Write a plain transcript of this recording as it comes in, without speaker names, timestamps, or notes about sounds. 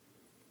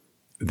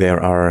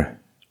There are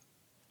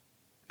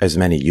as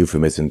many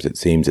euphemisms, it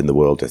seems, in the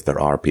world as there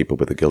are people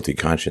with a guilty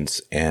conscience,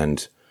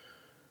 and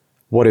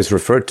what is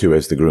referred to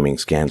as the grooming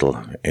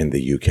scandal in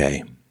the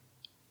UK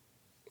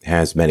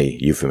has many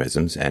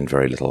euphemisms and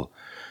very little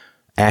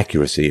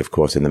accuracy, of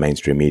course, in the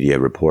mainstream media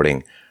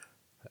reporting.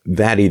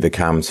 That either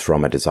comes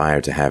from a desire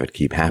to have it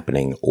keep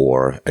happening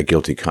or a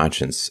guilty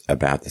conscience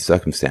about the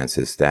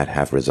circumstances that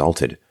have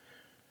resulted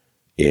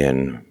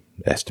in,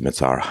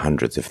 estimates are,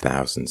 hundreds of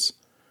thousands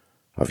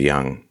of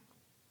young,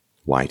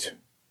 white,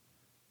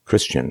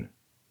 Christian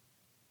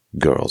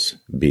girls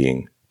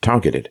being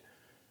targeted,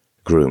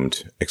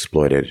 groomed,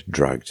 exploited,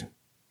 drugged,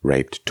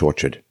 raped,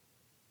 tortured,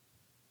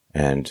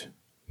 and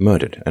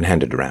murdered and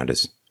handed around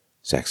as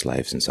sex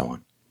slaves and so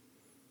on.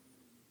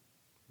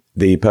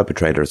 The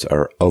perpetrators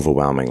are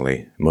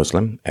overwhelmingly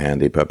Muslim,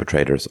 and the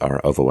perpetrators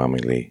are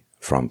overwhelmingly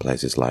from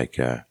places like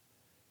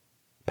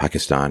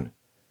Pakistan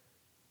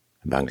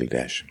and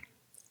Bangladesh.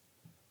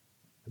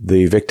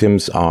 The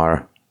victims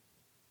are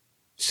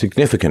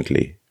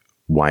significantly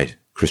white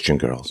Christian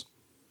girls,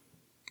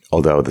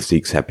 although the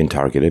Sikhs have been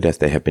targeted, as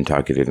they have been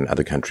targeted in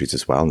other countries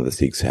as well, and the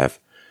Sikhs have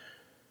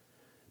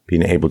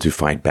been able to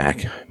fight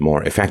back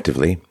more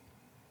effectively.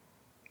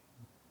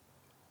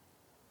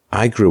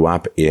 I grew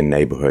up in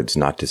neighborhoods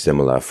not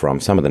dissimilar from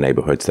some of the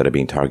neighborhoods that are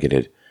being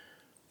targeted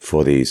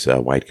for these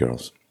white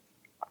girls.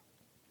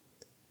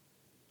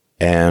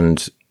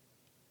 And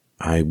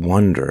I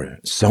wonder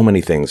so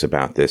many things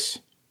about this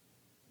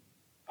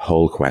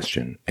whole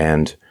question.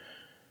 And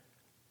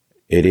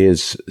it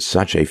is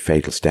such a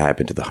fatal stab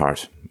into the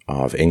heart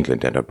of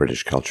England and of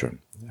British culture,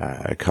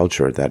 a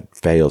culture that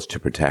fails to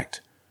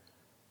protect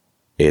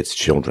its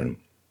children,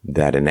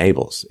 that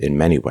enables in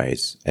many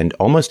ways and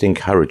almost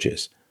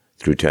encourages,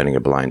 through turning a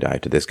blind eye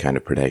to this kind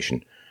of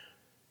predation,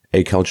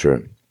 a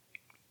culture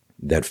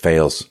that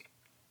fails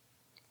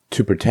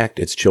to protect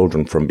its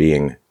children from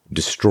being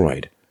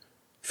destroyed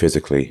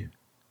physically,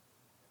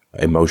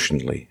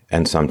 emotionally,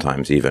 and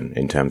sometimes even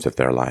in terms of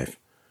their life,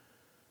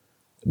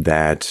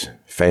 that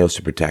fails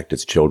to protect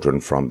its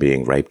children from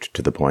being raped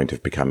to the point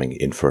of becoming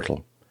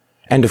infertile.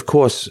 And of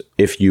course,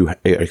 if you are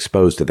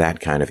exposed to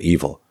that kind of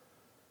evil,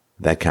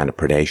 that kind of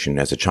predation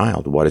as a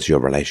child, what is your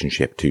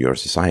relationship to your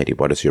society?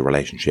 What is your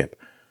relationship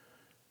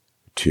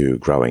to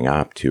growing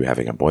up, to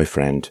having a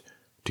boyfriend,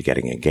 to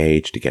getting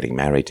engaged, to getting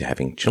married, to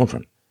having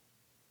children?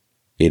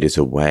 It is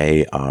a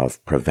way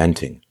of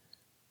preventing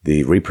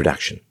the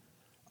reproduction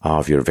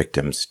of your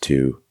victims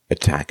to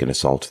attack and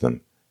assault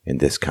them in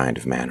this kind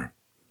of manner.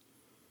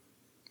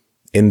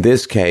 In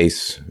this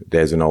case,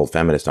 there's an old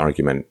feminist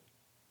argument,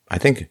 I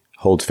think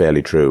holds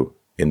fairly true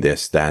in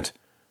this, that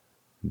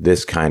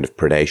this kind of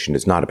predation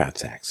is not about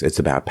sex. It's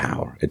about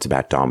power. It's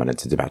about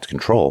dominance. It's about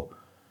control.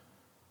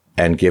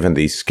 And given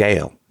the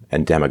scale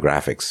and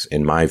demographics,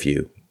 in my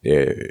view,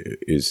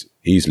 is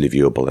easily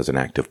viewable as an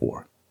act of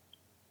war.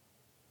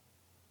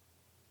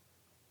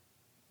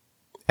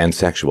 And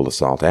sexual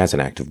assault as an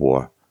act of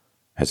war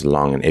has a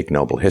long and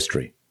ignoble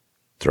history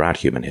throughout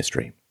human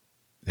history.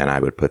 And I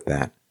would put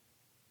that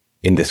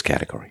in this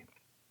category.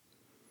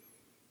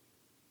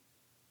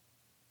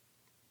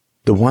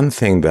 The one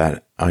thing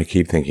that I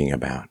keep thinking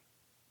about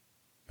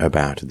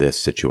this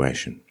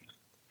situation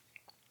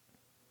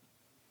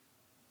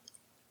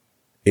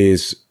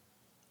is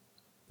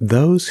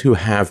those who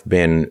have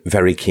been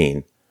very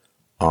keen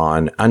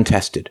on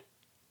untested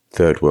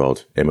third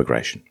world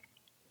immigration.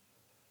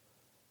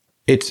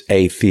 It's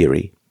a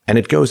theory, and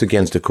it goes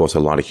against, of course, a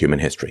lot of human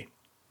history.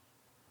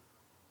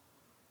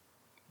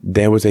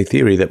 There was a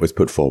theory that was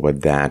put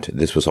forward that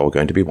this was all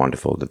going to be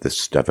wonderful, that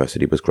this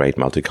diversity was great,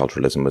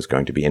 multiculturalism was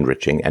going to be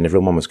enriching, and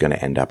everyone was going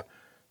to end up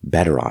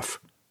better off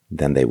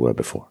than they were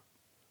before.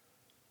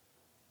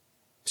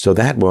 So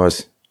that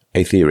was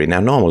a theory. Now,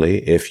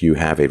 normally, if you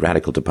have a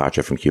radical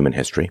departure from human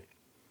history,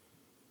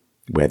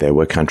 where there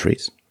were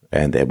countries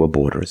and there were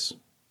borders,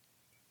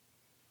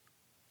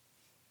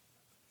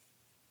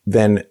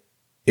 then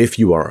if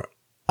you are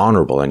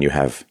honorable and you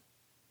have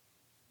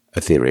a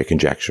theory, a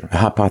conjecture, a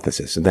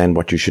hypothesis, then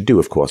what you should do,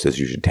 of course, is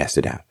you should test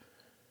it out.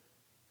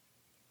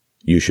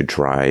 You should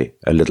try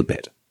a little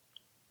bit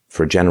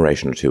for a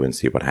generation or two and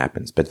see what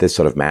happens. But this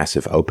sort of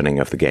massive opening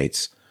of the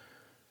gates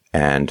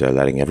and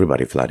letting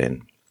everybody flood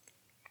in,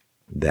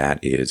 that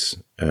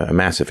is a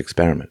massive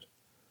experiment.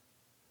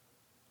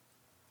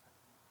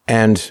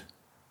 And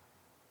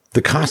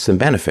the costs and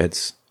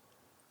benefits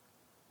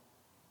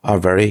are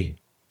very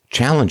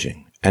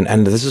challenging.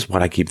 And this is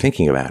what I keep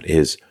thinking about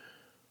is,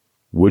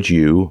 would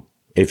you,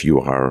 if you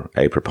are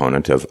a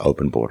proponent of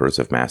open borders,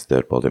 of mass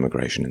third world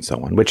immigration and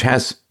so on, which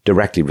has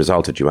directly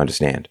resulted, you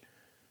understand,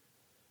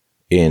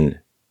 in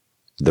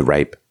the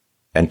rape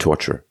and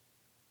torture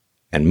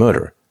and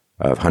murder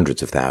of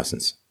hundreds of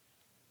thousands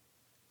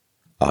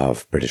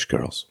of British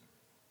girls.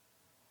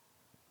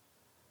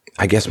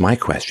 I guess my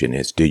question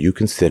is, do you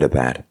consider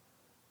that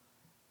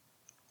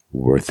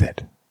worth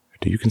it?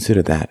 Do you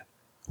consider that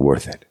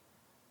worth it?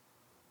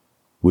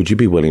 Would you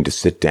be willing to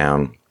sit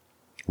down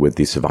with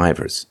the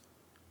survivors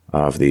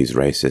of these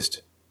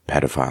racist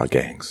pedophile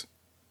gangs?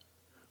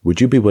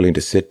 would you be willing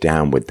to sit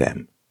down with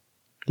them,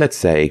 let's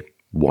say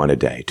one a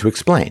day, to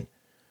explain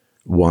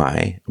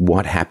why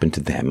what happened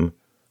to them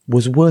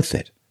was worth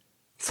it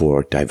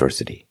for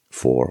diversity,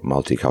 for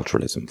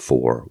multiculturalism,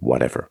 for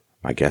whatever?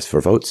 I guess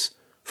for votes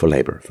for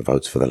Labour, for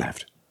votes for the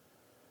left.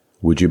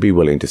 Would you be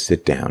willing to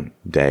sit down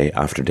day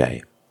after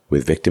day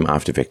with victim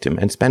after victim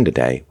and spend a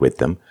day with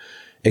them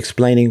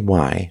explaining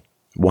why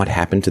what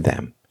happened to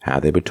them, how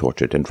they were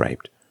tortured and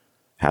raped,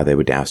 how they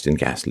were doused in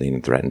gasoline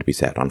and threatened to be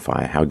set on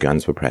fire, how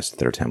guns were pressed to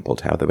their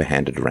temples, how they were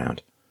handed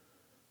around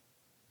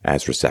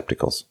as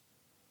receptacles?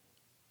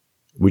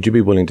 Would you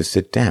be willing to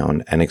sit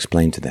down and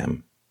explain to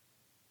them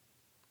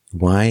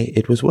why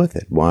it was worth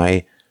it,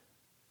 why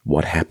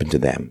what happened to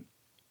them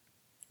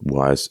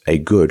was a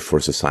good for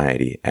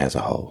society as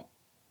a whole?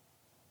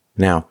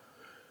 Now,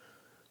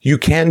 you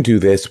can do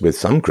this with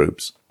some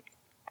groups.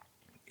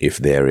 If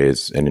there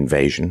is an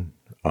invasion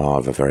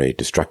of a very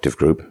destructive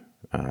group,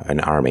 an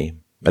army,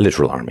 a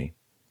literal army,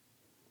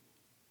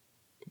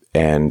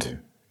 and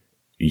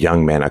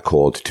young men are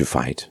called to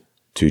fight,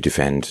 to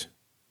defend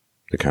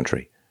the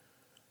country.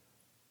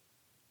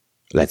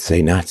 Let's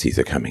say Nazis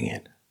are coming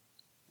in.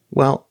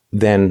 Well,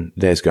 then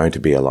there's going to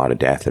be a lot of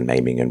death and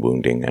maiming and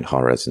wounding and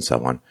horrors and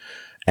so on.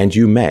 And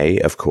you may,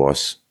 of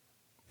course,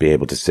 be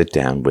able to sit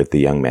down with the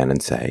young men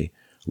and say,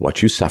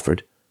 what you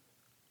suffered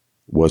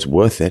was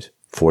worth it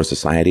for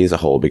society as a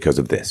whole because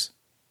of this.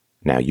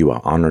 Now you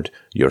are honored,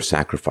 your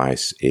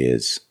sacrifice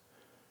is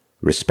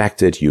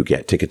respected, you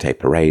get ticker tape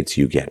parades,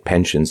 you get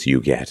pensions, you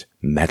get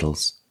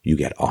medals, you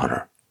get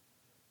honor.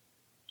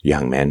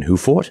 Young men who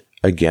fought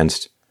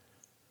against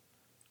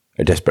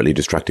a desperately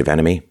destructive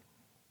enemy,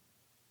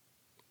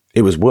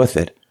 it was worth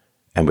it,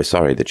 and we're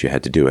sorry that you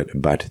had to do it,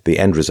 but the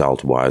end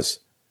result was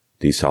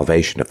the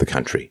salvation of the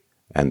country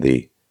and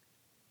the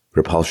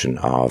repulsion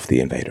of the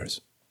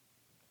invaders.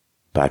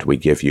 But we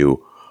give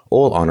you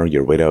all honor,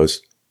 your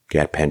widows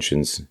get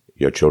pensions,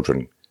 your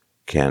children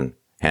can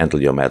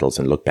handle your medals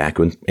and look back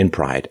in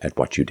pride at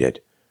what you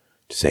did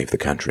to save the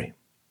country.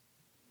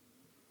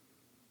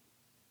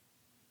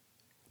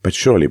 But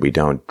surely we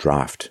don't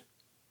draft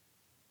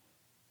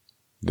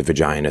the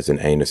vaginas and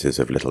anuses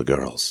of little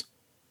girls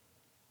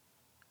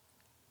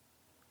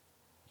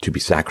to be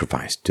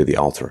sacrificed to the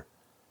altar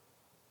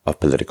of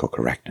political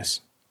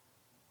correctness.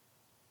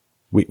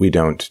 We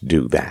don't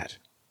do that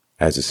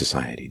as a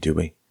society, do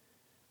we?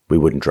 We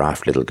wouldn't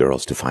draft little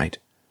girls to fight.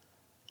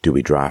 Do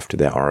we draft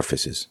their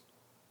orifices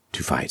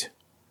to fight?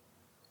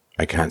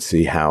 I can't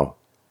see how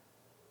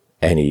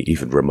any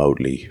even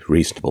remotely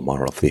reasonable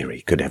moral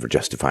theory could ever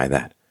justify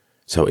that.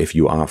 So if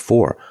you are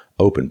for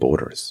open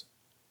borders,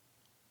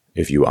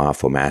 if you are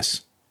for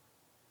mass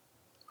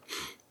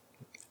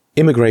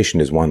immigration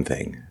is one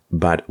thing,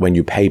 but when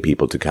you pay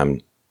people to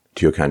come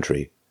to your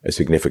country, a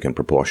significant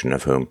proportion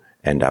of whom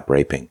end up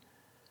raping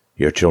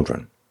your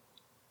children,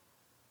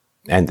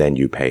 and then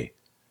you pay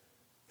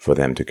for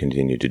them to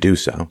continue to do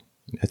so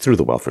through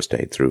the welfare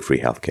state, through free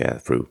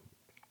healthcare, through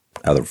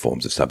other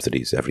forms of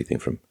subsidies, everything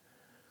from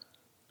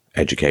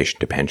education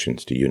to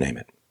pensions to you name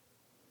it.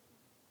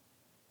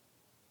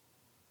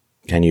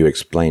 Can you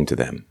explain to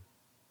them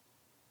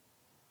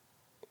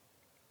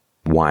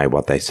why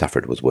what they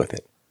suffered was worth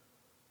it?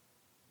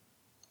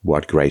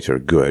 What greater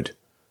good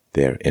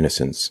their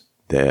innocence,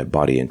 their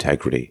body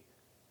integrity,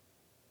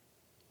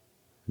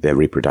 their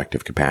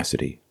reproductive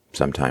capacity,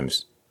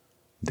 sometimes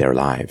their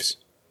lives.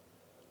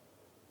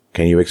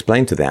 Can you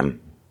explain to them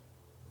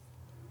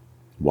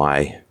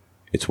why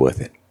it's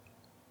worth it?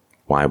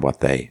 Why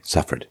what they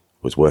suffered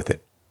was worth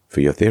it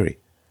for your theory?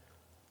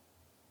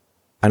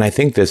 And I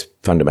think this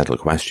fundamental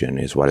question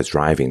is what is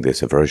driving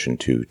this aversion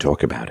to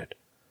talk about it.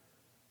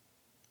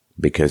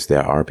 Because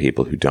there are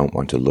people who don't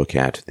want to look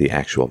at the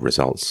actual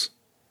results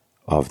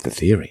of the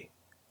theory.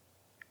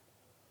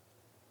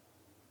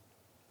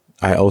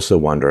 I also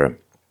wonder,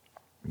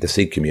 the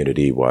Sikh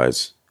community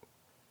was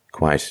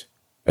quite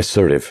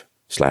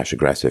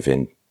assertive/aggressive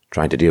in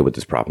trying to deal with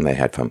this problem. They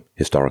had some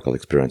historical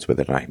experience with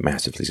it, and I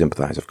massively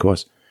sympathize, of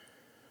course.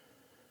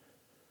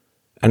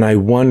 And I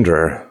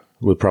wonder,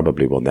 we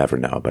probably will never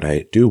know, but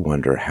I do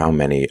wonder how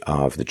many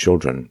of the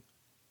children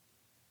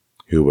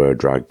who were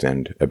drugged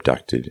and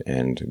abducted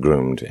and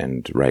groomed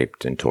and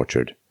raped and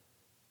tortured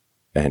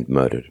and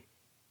murdered,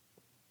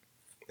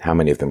 how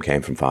many of them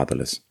came from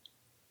fatherless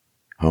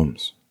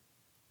homes?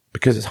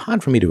 Because it's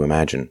hard for me to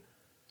imagine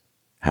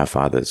how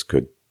fathers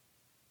could,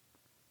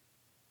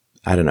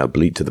 I don't know,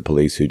 bleat to the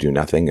police who do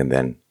nothing and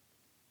then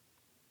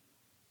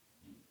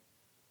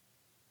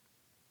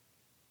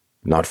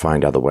not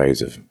find other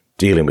ways of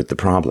dealing with the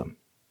problem.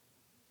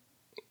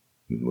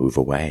 Move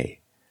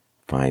away.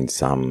 Find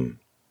some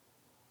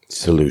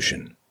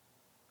solution.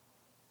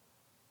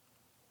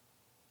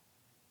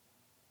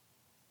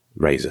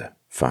 Raise a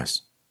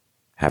fuss.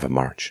 Have a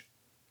march.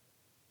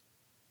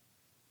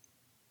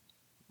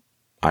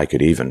 I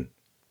could even,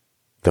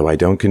 though I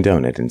don't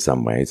condone it in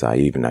some ways, I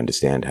even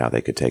understand how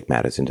they could take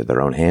matters into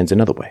their own hands in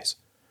other ways.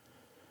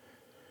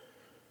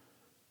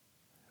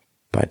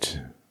 But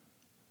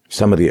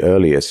some of the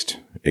earliest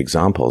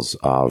examples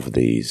of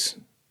these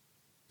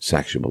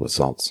sexual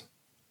assaults,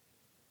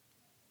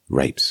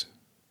 rapes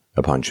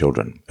upon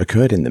children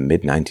occurred in the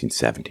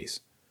mid-1970s,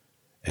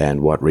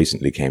 and what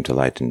recently came to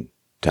light in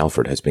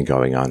Telford has been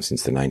going on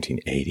since the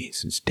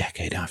 1980s. It's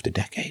decade after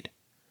decade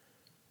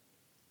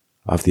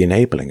of the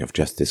enabling of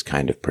just this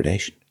kind of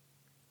predation.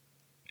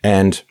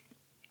 And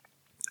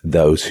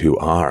those who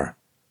are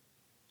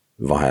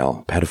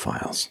vile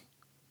pedophiles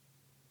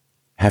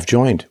have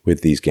joined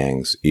with these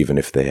gangs, even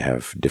if they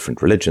have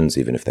different religions,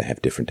 even if they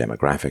have different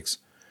demographics,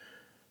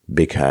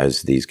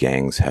 because these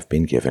gangs have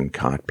been given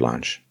carte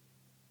blanche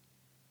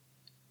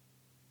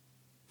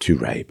to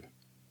rape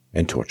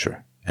and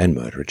torture and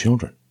murder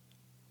children.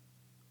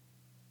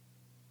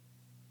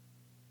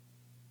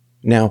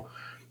 Now,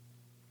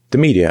 the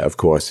media, of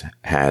course,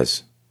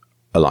 has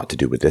a lot to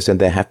do with this, and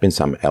there have been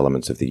some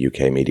elements of the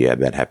UK media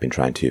that have been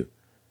trying to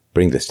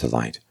bring this to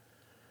light.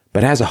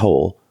 But as a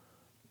whole,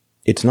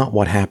 it's not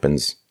what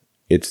happens,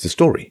 it's the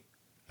story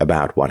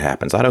about what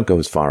happens. I don't go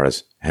as far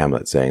as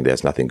Hamlet saying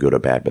there's nothing good or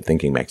bad, but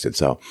thinking makes it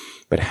so.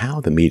 But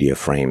how the media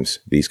frames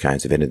these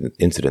kinds of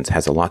incidents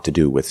has a lot to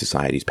do with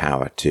society's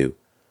power to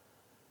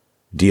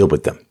deal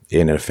with them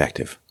in an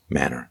effective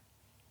manner.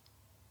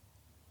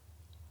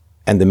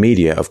 And the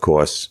media, of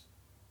course,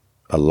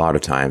 a lot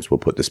of times will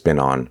put the spin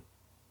on,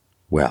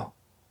 well,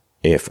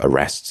 if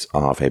arrests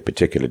of a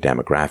particular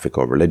demographic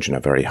or religion are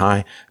very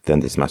high,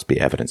 then this must be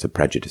evidence of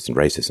prejudice and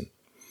racism.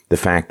 The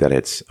fact that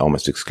it's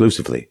almost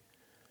exclusively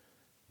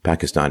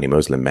Pakistani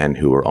Muslim men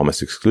who are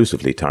almost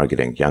exclusively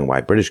targeting young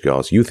white British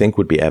girls, you think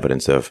would be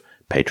evidence of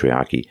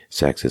patriarchy,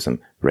 sexism,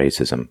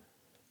 racism,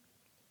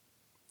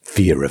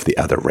 fear of the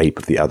other, rape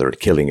of the other,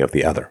 killing of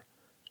the other.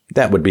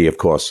 That would be, of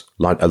course,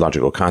 a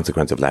logical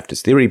consequence of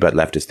leftist theory, but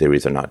leftist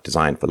theories are not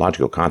designed for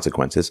logical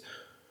consequences,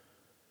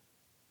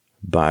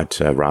 but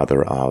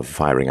rather of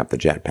firing up the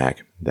jetpack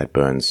that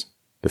burns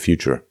the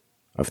future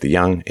of the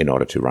young in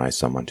order to rise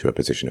someone to a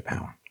position of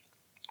power.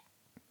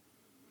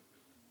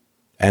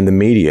 And the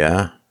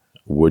media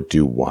would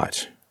do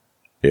what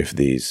if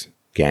these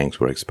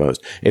gangs were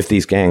exposed? If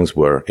these gangs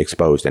were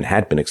exposed and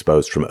had been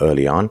exposed from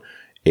early on,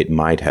 it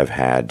might have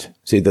had...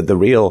 See, the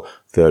real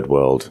third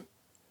world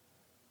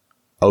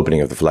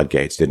opening of the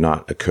floodgates did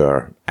not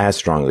occur as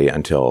strongly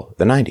until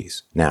the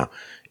 90s. Now,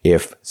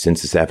 if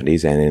since the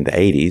 70s and in the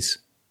 80s,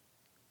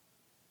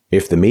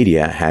 if the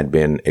media had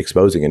been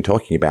exposing and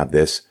talking about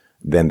this,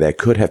 then there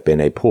could have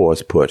been a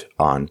pause put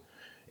on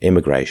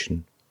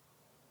immigration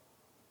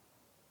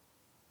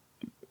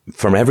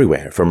from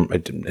everywhere.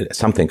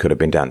 Something could have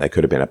been done. There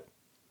could have been an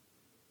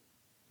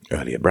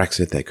earlier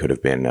Brexit. There could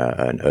have been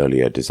an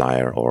earlier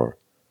desire or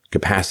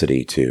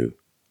capacity to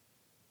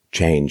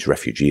change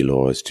refugee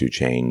laws, to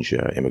change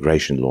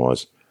immigration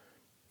laws,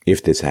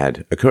 if this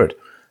had occurred.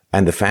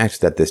 And the fact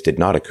that this did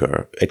not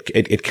occur,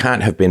 it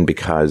can't have been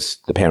because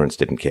the parents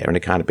didn't care, and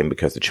it can't have been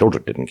because the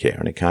children didn't care,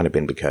 and it can't have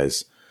been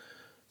because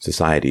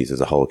societies as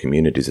a whole,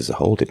 communities as a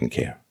whole didn't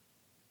care.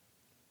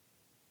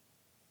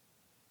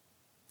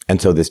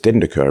 And so this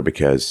didn't occur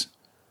because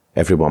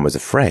everyone was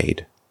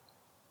afraid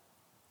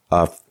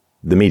of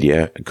the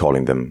media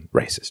calling them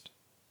racist,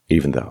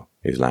 even though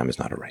Islam is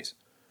not a race.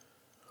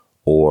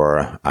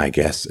 Or, I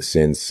guess,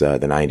 since the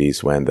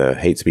 90s when the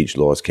hate speech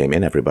laws came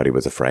in, everybody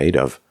was afraid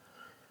of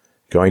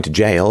going to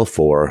jail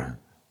for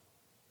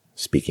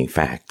speaking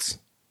facts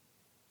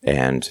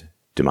and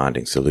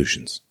demanding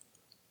solutions.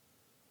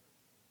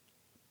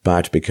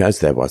 But because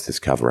there was this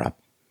cover-up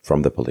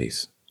from the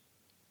police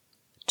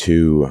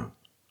to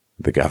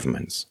the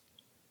governments,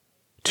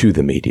 to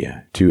the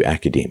media, to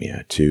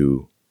academia,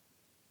 to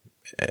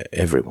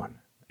everyone,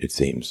 it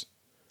seems,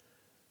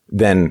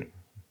 then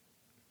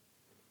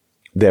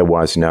there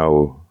was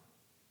no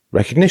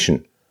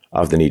recognition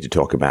of the need to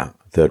talk about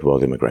third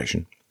world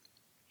immigration.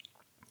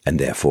 And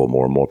therefore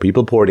more and more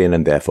people poured in,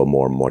 and therefore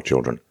more and more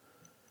children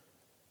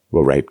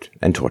were raped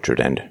and tortured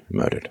and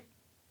murdered.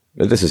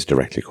 This is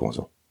directly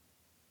causal.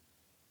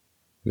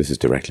 This is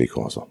directly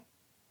causal.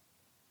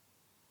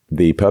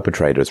 The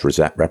perpetrators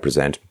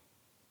represent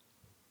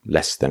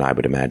less than I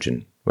would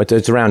imagine.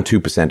 It's around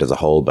 2% as a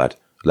whole, but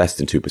less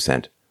than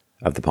 2%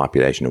 of the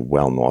population, and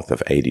well north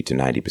of 80 to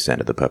 90%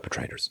 of the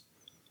perpetrators.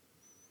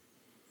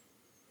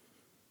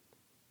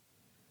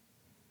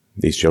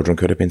 These children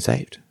could have been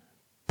saved,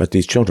 but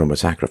these children were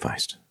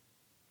sacrificed.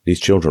 These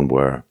children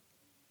were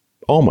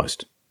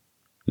almost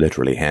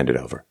literally handed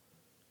over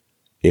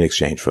in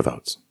exchange for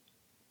votes.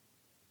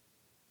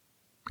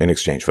 In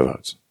exchange for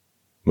votes.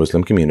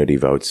 Muslim community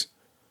votes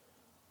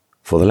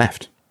for the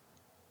left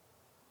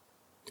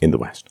in the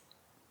West.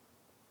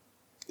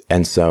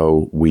 And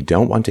so we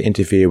don't want to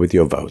interfere with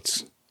your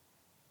votes.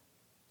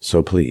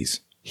 So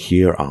please,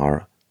 here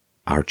are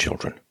our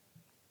children.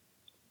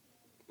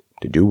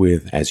 To do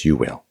with as you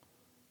will,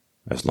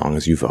 as long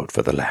as you vote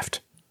for the left.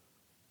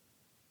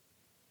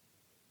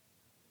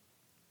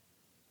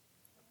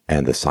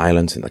 And the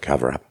silence and the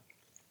cover-up.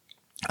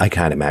 I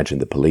can't imagine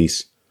the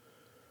police.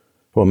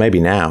 Well, maybe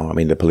now.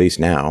 The police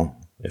now,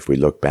 if we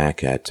look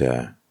back at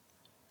the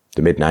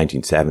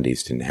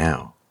mid-1970s to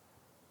now,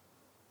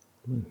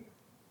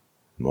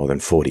 more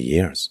than 40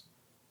 years.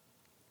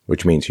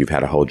 which means you've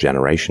had a whole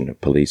generation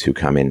of police who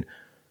come in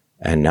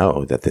and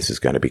know that this is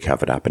going to be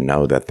covered up and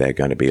know that they're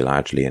going to be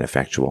largely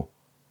ineffectual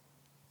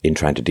in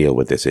trying to deal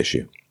with this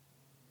issue.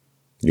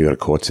 You've got a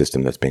court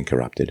system that's been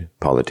corrupted,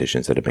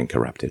 politicians that have been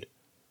corrupted,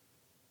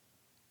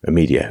 a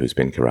media who's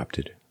been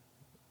corrupted.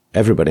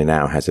 Everybody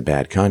now has a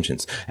bad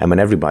conscience. And when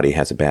everybody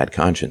has a bad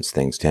conscience,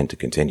 things tend to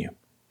continue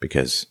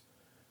because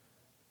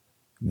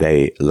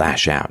they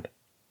lash out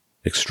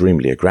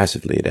extremely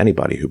aggressively at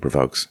anybody who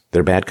provokes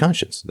their bad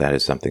conscience. That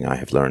is something I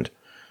have learned,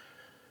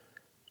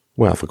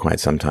 well, for quite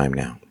some time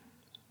now.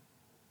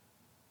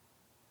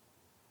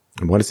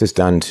 And what has this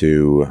done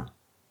to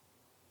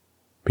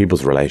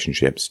people's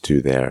relationships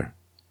to their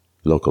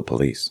local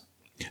police?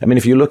 I mean,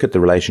 if you look at the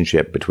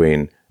relationship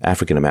between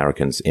African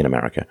Americans in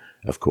America,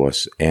 of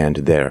course, and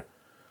their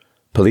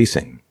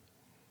policing,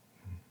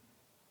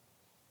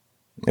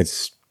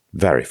 it's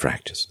very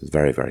fractious. It's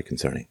very, very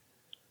concerning.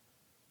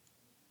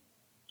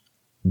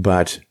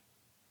 But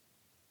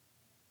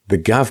the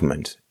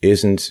government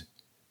isn't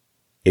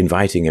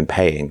inviting and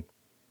paying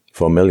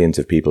for millions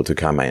of people to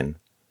come in,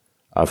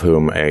 of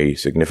whom a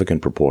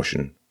significant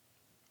proportion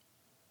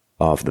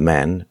of the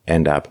men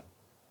end up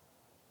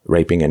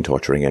raping and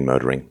torturing and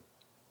murdering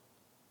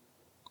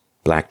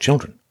black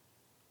children.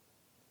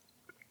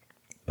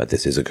 But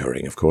this is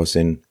occurring, of course,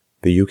 in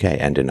the UK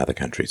and in other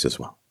countries as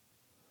well.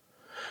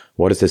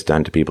 What has this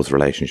done to people's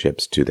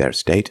relationships to their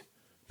state,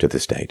 to the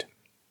state,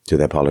 to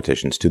their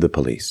politicians, to the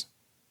police?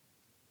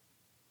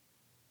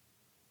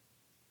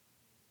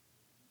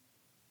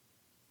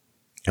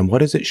 And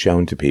what has it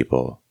shown to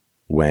people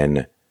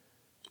when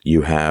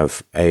you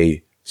have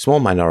a small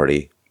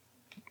minority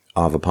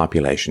of a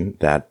population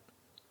that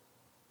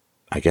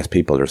I guess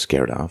people are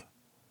scared of,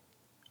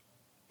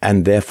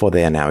 and therefore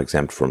they are now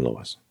exempt from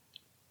laws?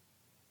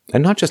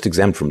 And not just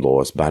exempt from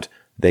laws, but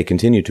they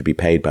continue to be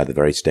paid by the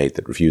very state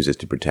that refuses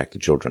to protect the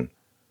children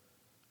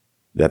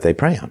that they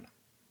prey on.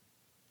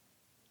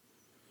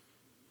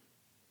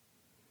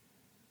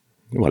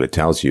 Well, it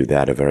tells you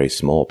that a very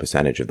small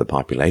percentage of the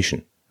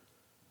population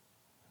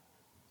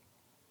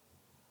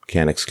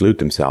can exclude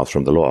themselves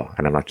from the law.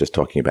 And I'm not just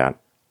talking about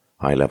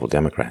high-level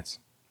Democrats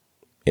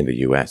in the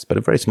US, but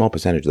a very small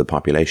percentage of the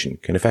population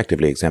can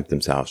effectively exempt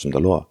themselves from the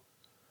law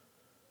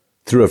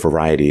through a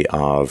variety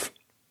of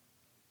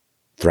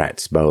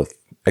threats, both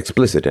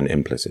explicit and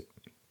implicit.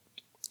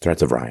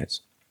 Threats of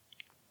riots,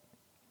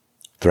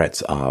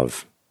 threats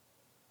of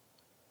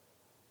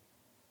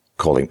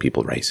calling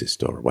people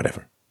racist or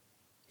whatever,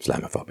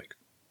 Islamophobic.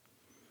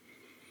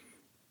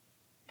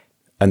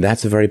 And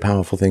that's a very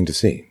powerful thing to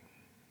see.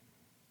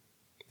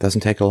 It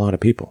doesn't take a lot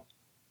of people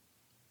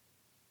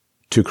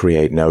to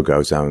create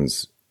no-go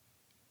zones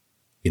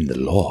in the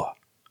law,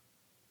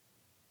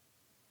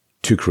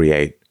 to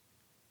create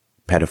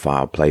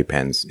pedophile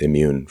playpens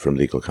immune from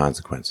legal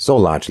consequences, or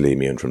largely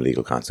immune from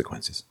legal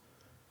consequences.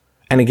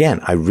 And again,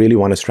 I really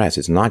want to stress,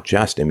 it's not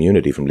just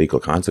immunity from legal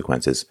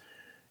consequences,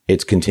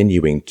 it's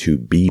continuing to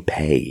be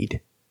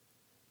paid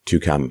to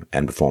come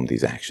and perform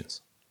these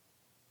actions.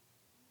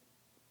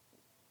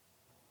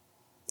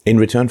 In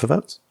return for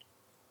votes.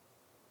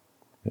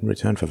 In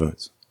return for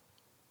votes.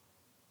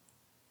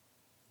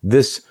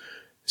 This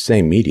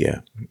same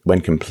media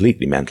went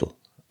completely mental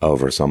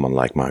over someone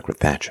like Margaret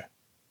Thatcher.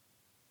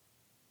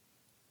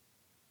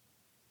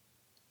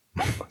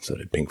 So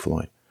did Pink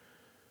Floyd.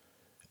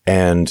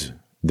 And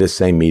this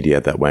same media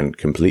that went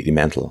completely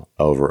mental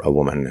over a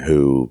woman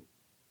who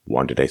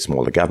wanted a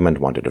smaller government,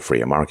 wanted a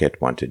freer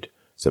market, wanted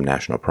some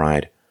national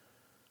pride.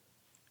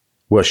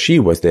 Well, she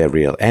was their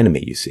real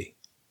enemy, you see,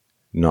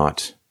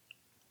 not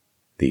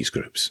these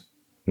groups,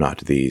 not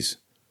these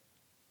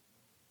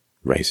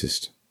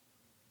racist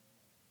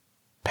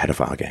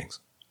pedophile gangs.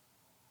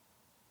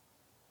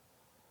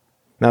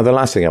 Now, the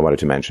last thing I wanted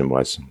to mention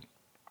was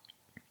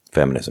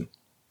feminism.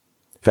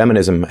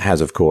 Feminism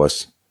has, of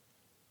course,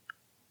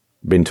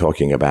 been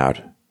talking about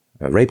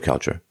rape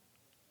culture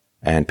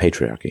and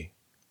patriarchy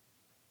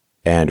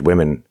and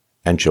women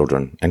and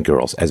children and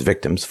girls as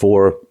victims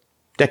for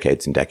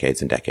decades and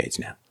decades and decades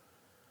now.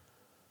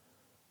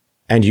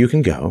 And you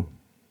can go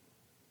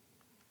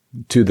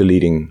to the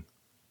leading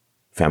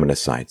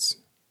feminist sites,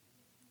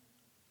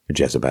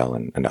 Jezebel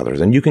and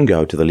others, and you can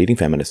go to the leading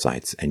feminist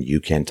sites and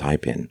you can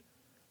type in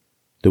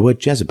the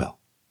word Jezebel.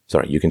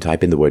 Sorry, you can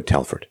type in the word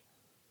Telford.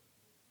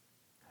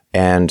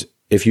 And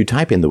if you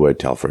type in the word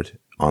Telford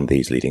on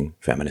these leading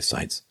feminist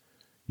sites,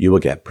 you will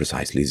get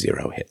precisely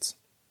 0 hits.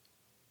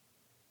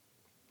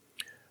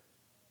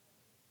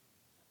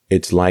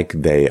 It's like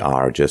they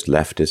are just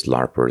leftist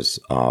LARPers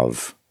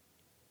of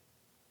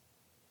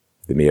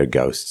the mere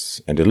ghosts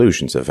and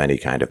illusions of any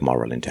kind of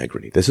moral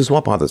integrity. This is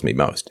what bothers me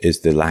most, is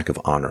the lack of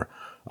honor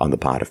on the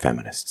part of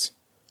feminists.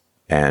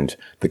 And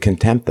the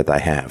contempt that I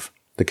have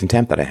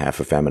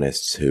for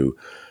feminists who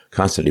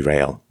constantly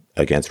rail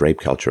against rape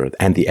culture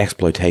and the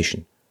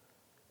exploitation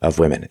of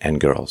women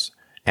and girls,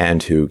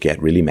 and who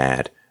get really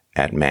mad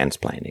at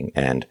mansplaining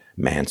and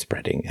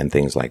manspreading and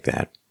things like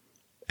that.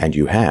 And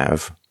you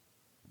have,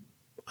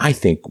 I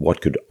think,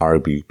 what could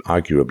be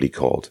arguably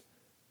called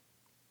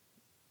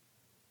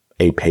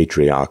a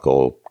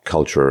patriarchal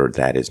culture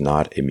that is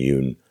not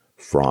immune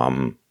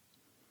from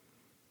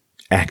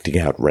acting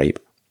out rape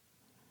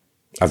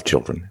of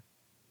children.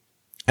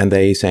 And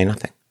they say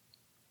nothing.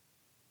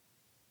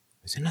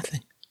 They say nothing.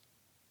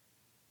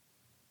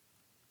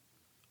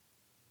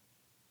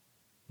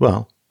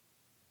 Well,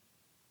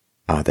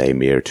 are they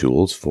mere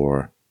tools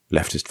for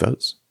leftist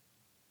votes?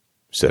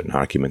 Certain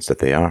arguments that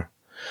they are.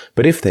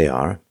 But if they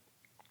are,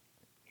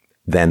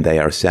 then they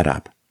are set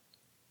up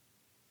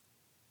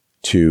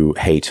to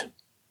hate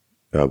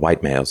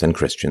white males and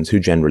Christians who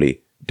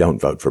generally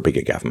don't vote for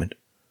bigger government.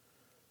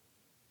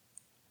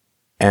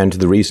 And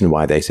the reason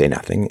why they say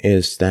nothing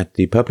is that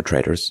the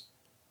perpetrators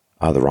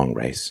are the wrong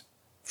race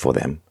for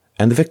them,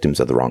 and the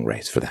victims are the wrong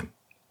race for them.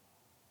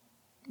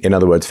 In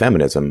other words,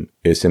 feminism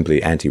is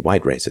simply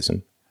anti-white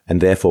racism,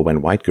 and therefore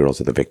when white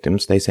girls are the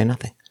victims, they say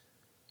nothing.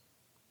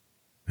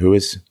 Who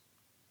is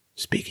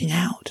speaking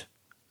out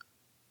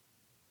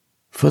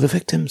for the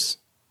victims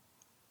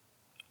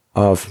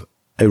of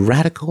a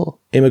radical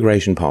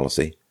immigration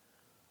policy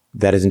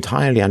that is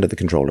entirely under the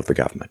control of the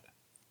government?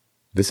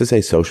 This is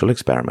a social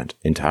experiment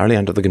entirely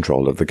under the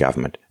control of the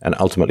government and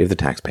ultimately of the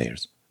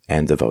taxpayers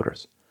and the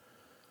voters.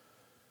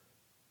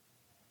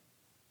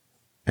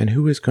 And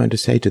who is going to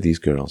say to these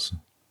girls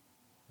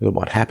that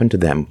what happened to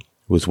them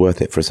was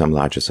worth it for some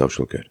larger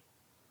social good?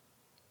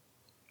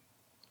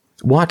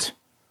 What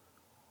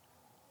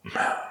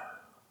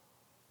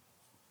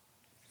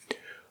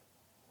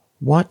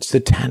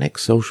satanic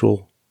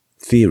social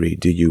theory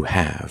do you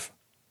have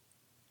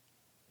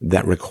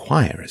that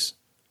requires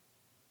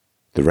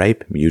the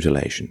rape,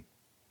 mutilation,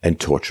 and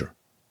torture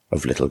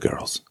of little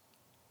girls?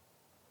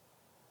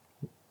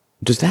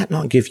 Does that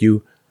not give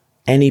you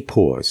any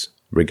pause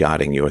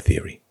regarding your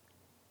theory?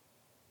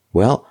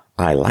 Well,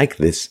 I like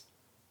this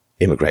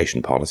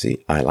immigration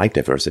policy, I like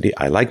diversity,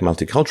 I like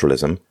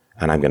multiculturalism,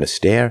 and I'm going to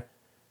stare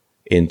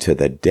into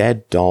the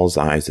dead doll's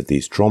eyes of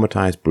these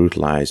traumatized,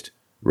 brutalized,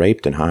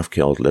 raped, and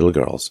half-killed little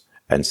girls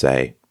and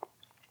say,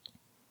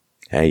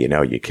 hey,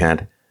 you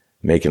can't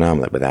make an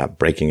omelet without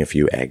breaking a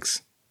few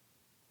eggs.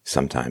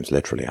 Sometimes,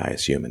 literally, I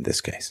assume, in this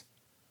case.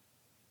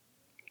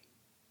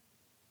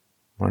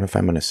 Why do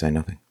feminists say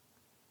nothing?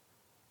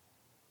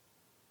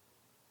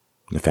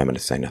 The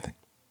feminists say nothing.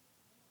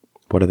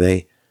 What are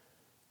they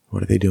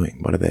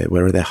doing?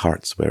 Where are their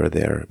hearts?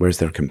 Where's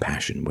their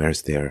compassion?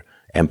 Where's their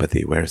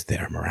empathy? Where's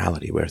their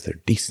morality? Where's their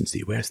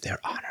decency? Where's their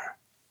honor?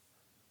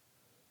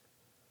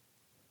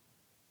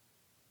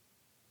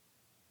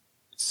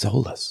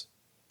 Soulless.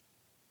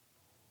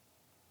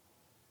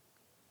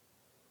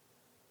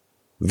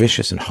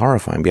 Vicious and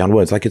horrifying beyond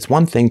words. Like, it's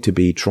one thing to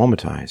be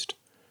traumatized,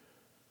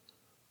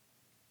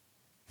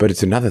 but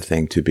it's another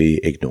thing to be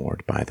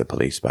ignored by the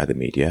police, by the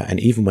media, and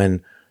even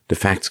when the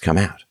facts come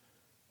out,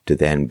 to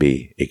then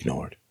be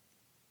ignored.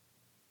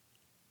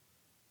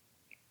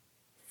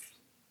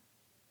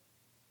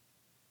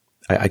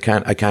 I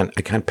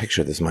can't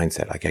picture this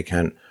mindset. Like,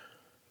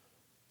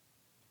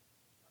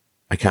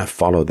 I can't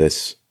follow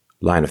this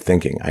line of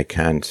thinking. I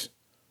can't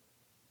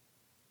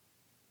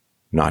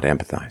not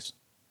empathize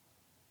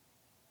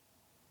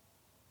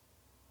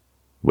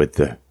with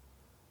the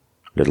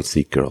little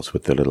Sikh girls,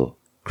 with the little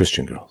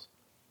Christian girls.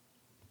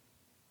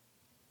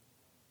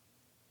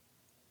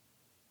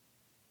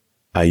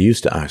 I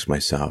used to ask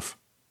myself,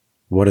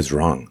 what is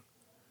wrong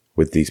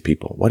with these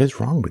people? What is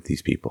wrong with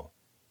these people?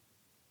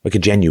 Like a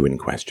genuine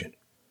question.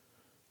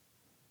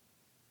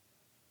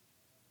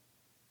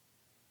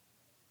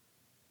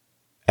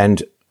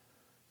 And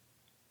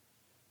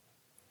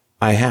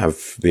I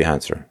have the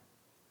answer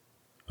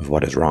of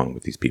what is wrong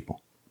with these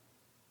people.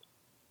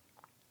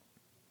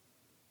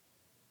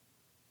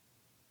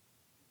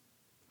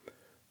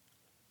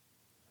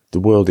 The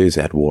world is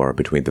at war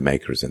between the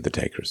makers and the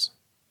takers.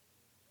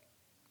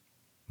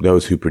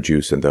 Those who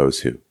produce and those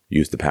who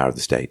use the power of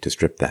the state to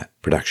strip that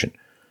production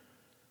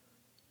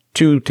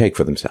to take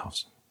for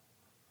themselves.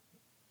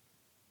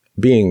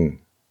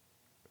 Being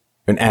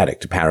an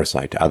addict, a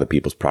parasite to other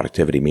people's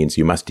productivity means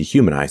you must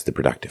dehumanize the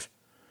productive.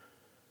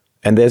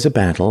 And there's a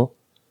battle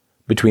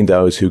between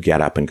those who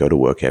get up and go to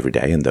work every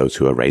day and those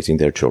who are raising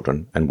their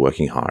children and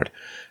working hard,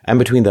 and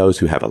between those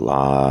who have a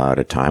lot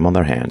of time on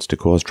their hands to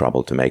cause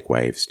trouble, to make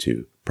waves,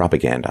 to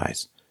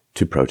propagandize,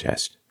 to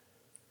protest.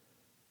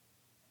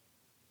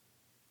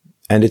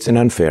 And it's an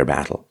unfair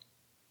battle.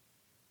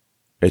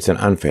 It's an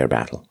unfair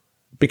battle.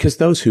 Because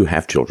those who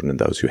have children and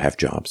those who have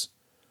jobs,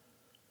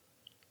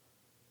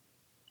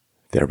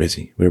 they're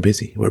busy. We're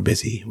busy. We're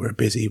busy. We're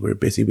busy. We're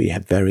busy. We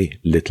have very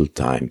little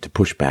time to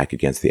push back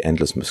against the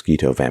endless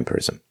mosquito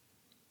vampirism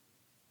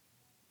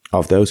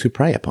of those who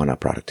prey upon our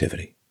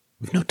productivity.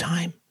 We've no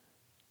time.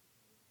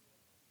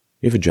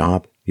 You have a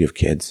job. You have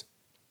kids.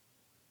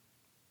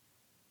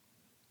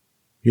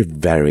 You have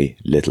very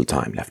little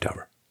time left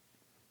over.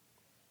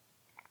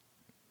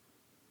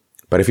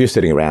 But if you're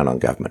sitting around on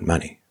government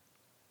money,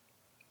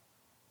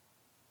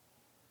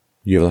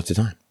 you have lots of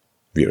time.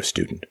 If you're a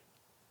student,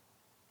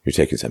 you're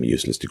taking some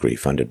useless degree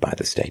funded by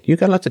the state,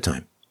 you've got lots of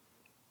time.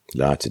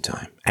 Lots of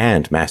time.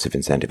 And massive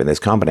incentive. And this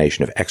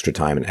combination of extra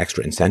time and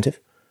extra incentive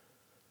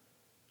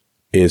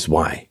is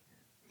why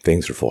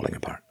things are falling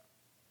apart,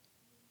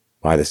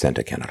 why the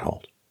center cannot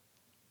hold.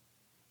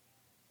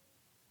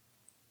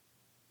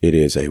 It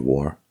is a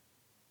war.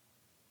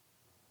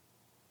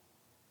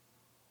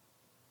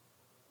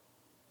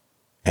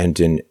 And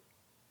in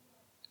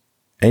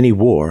any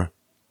war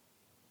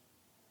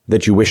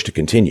that you wish to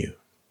continue,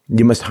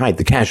 you must hide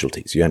the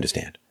casualties, you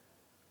understand?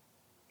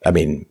 I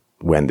mean,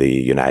 when the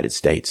United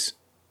States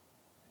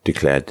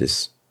declared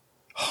this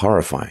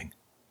horrifying,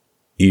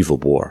 evil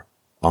war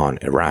on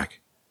Iraq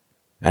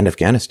and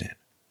Afghanistan,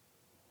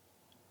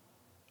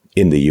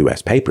 in the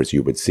U.S. papers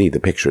you would see the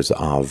pictures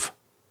of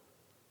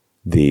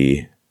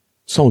the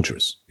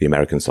soldiers, the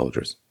American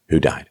soldiers who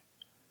died.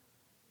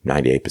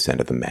 98%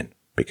 of them men,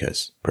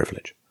 because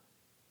privilege.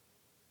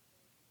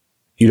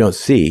 You don't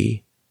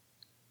see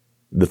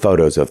the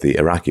photos of the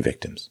Iraqi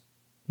victims.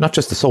 Not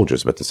just the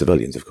soldiers, but the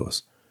civilians, of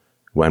course.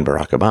 When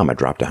Barack Obama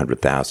dropped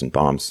 100,000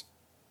 bombs,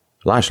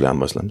 largely on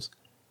Muslims,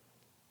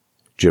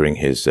 during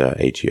his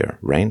 8-year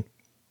reign,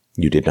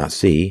 you did not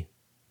see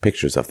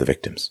pictures of the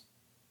victims.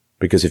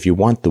 Because if you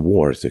want the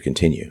wars to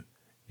continue,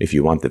 if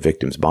you want the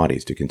victims'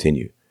 bodies to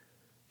continue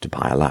to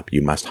pile up,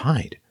 you must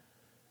hide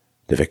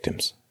the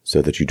victims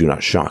so that you do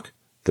not shock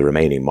the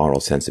remaining moral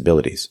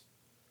sensibilities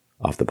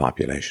of the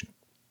population.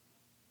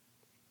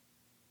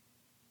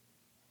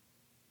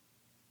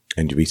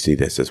 And we see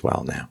this as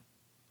well now.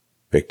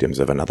 Victims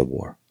of another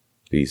war.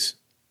 These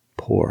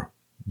poor,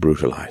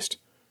 brutalized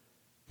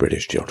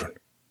British children.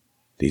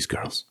 These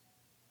girls.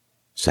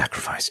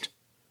 Sacrificed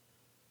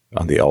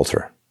on the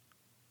altar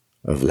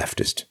of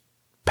leftist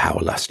power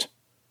lust.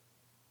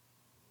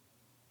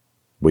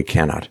 We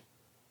cannot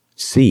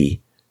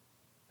see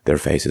their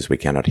faces. We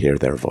cannot hear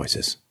their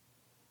voices.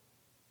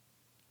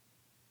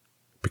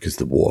 Because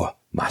the war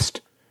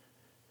must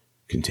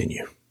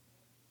continue.